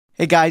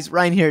Hey guys,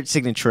 Ryan here at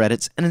Signature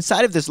Edits, and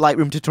inside of this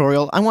Lightroom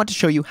tutorial, I want to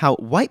show you how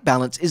white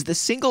balance is the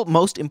single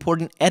most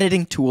important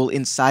editing tool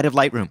inside of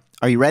Lightroom.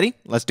 Are you ready?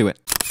 Let's do it.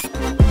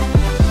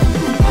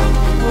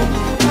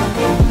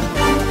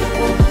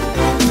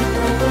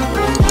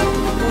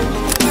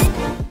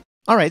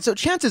 Alright, so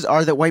chances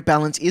are that white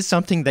balance is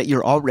something that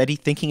you're already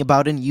thinking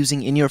about and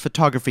using in your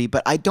photography,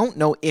 but I don't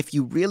know if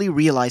you really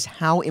realize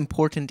how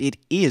important it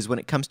is when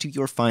it comes to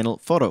your final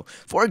photo.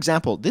 For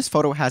example, this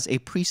photo has a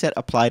preset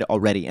applied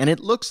already, and it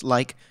looks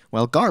like,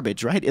 well,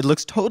 garbage, right? It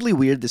looks totally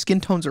weird, the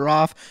skin tones are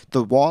off,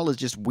 the wall is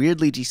just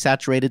weirdly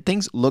desaturated,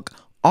 things look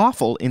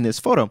awful in this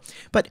photo.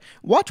 But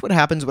watch what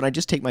happens when I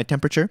just take my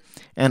temperature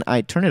and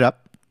I turn it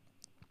up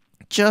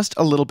just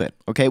a little bit,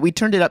 okay? We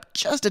turned it up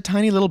just a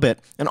tiny little bit,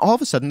 and all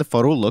of a sudden the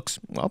photo looks,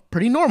 well,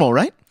 pretty normal,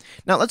 right?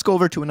 Now let's go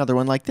over to another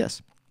one like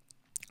this.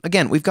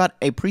 Again, we've got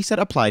a preset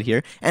applied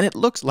here, and it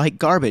looks like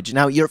garbage.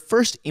 Now, your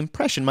first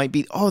impression might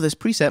be, oh, this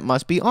preset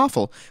must be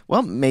awful.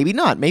 Well, maybe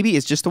not. Maybe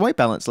it's just the white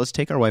balance. Let's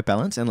take our white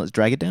balance, and let's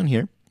drag it down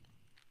here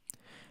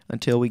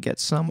until we get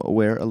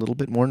somewhere a little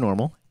bit more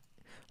normal.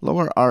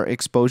 Lower our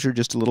exposure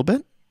just a little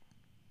bit,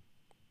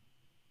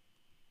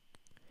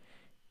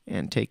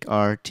 and take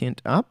our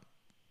tint up.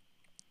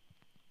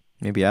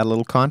 Maybe add a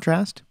little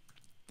contrast.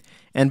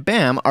 And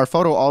bam, our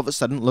photo all of a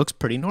sudden looks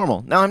pretty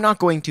normal. Now, I'm not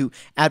going to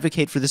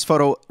advocate for this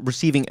photo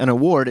receiving an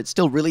award. It's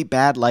still really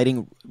bad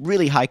lighting,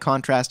 really high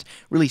contrast,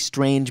 really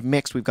strange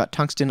mix. We've got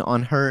tungsten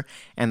on her,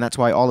 and that's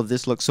why all of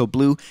this looks so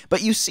blue.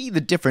 But you see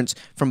the difference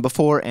from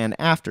before and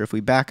after. If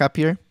we back up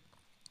here,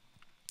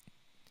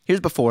 here's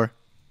before,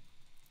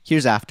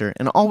 here's after,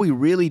 and all we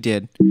really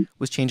did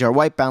was change our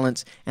white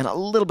balance and a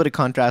little bit of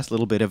contrast, a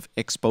little bit of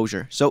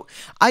exposure. So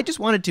I just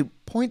wanted to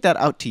point that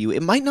out to you.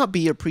 It might not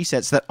be your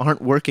presets that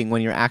aren't working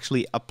when you're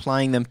actually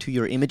applying them to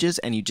your images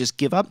and you just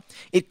give up.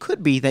 It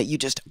could be that you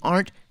just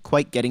aren't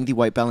quite getting the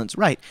white balance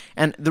right.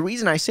 And the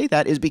reason I say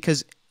that is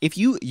because if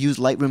you use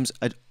Lightroom's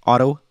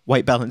auto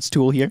white balance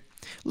tool here,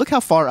 look how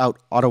far out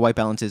auto white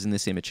balance is in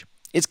this image.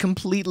 It's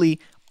completely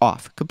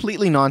off,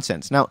 completely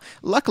nonsense. Now,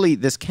 luckily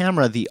this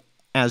camera, the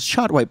as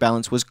shot white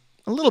balance was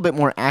a little bit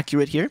more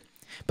accurate here,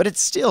 but it's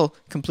still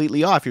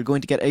completely off. You're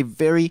going to get a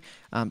very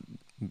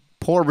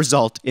poor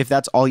result if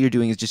that's all you're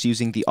doing is just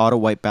using the auto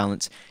white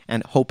balance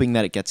and hoping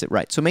that it gets it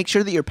right. So make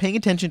sure that you're paying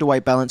attention to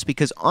white balance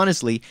because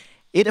honestly,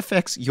 it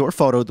affects your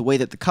photo, the way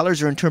that the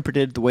colors are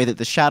interpreted, the way that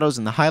the shadows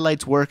and the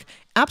highlights work.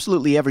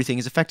 Absolutely everything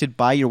is affected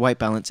by your white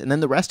balance, and then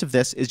the rest of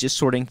this is just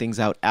sorting things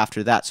out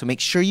after that. So make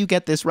sure you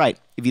get this right.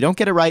 If you don't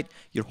get it right,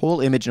 your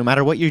whole image, no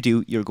matter what you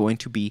do, you're going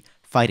to be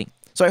fighting.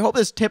 So I hope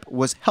this tip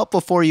was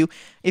helpful for you.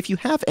 If you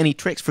have any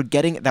tricks for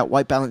getting that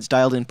white balance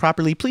dialed in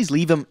properly, please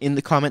leave them in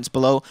the comments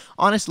below.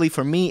 Honestly,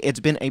 for me,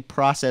 it's been a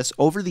process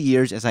over the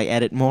years as I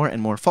edit more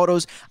and more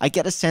photos. I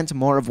get a sense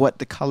more of what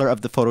the color of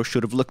the photo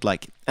should have looked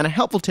like. And a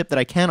helpful tip that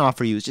I can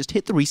offer you is just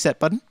hit the reset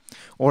button,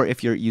 or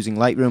if you're using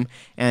Lightroom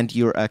and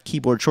you're a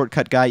keyboard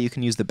shortcut guy, you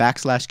can use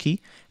the #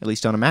 key, at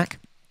least on a Mac.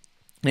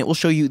 And it will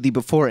show you the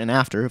before and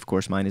after. Of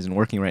course, mine isn't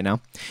working right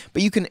now.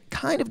 But you can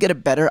kind of get a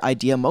better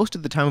idea most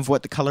of the time of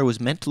what the color was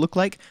meant to look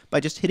like by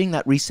just hitting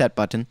that reset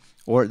button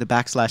or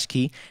the #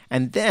 key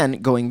and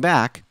then going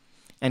back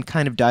and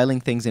kind of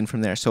dialing things in from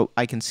there. So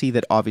I can see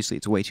that obviously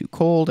it's way too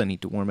cold. I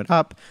need to warm it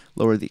up,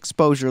 lower the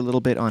exposure a little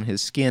bit on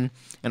his skin,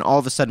 and all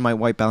of a sudden my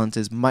white balance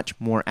is much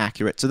more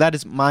accurate. So that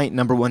is my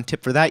 #1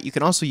 tip for that. You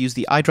can also use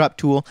the eyedrop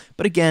tool,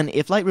 but again,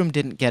 if Lightroom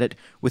didn't get it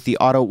with the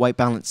auto white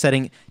balance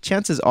setting,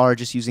 chances are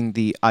just using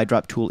the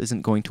eyedrop tool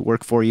isn't going to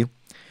work for you.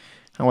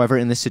 However,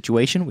 in this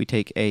situation, we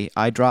take a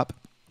eyedrop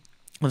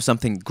of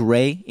something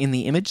gray in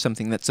the image,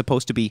 something that's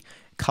supposed to be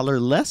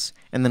colorless,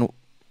 and then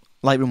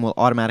Lightroom will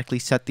automatically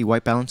set the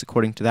white balance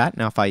according to that.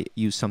 Now, if I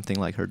use something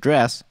like her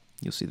dress,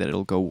 you'll see that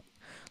it'll go a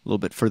little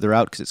bit further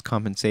out because it's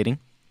compensating.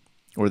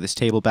 Or this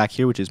table back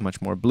here, which is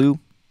much more blue.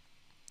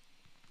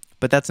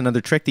 But that's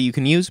another trick that you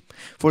can use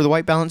for the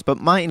white balance. But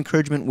my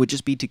encouragement would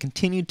just be to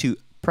continue to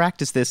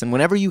practice this. And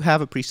whenever you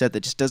have a preset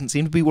that just doesn't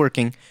seem to be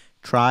working,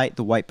 try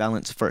the white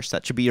balance first.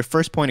 That should be your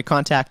first point of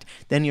contact,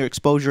 then your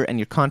exposure and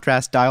your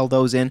contrast, dial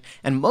those in,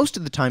 and most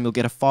of the time you'll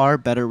get a far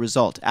better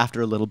result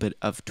after a little bit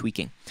of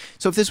tweaking.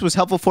 So if this was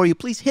helpful for you,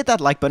 please hit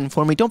that like button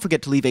for me. Don't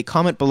forget to leave a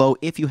comment below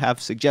if you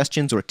have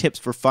suggestions or tips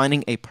for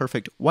finding a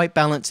perfect white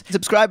balance.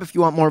 Subscribe if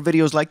you want more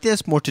videos like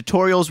this, more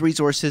tutorials,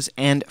 resources,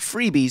 and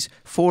freebies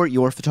for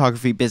your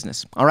photography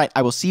business. All right,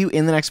 I will see you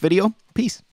in the next video. Peace.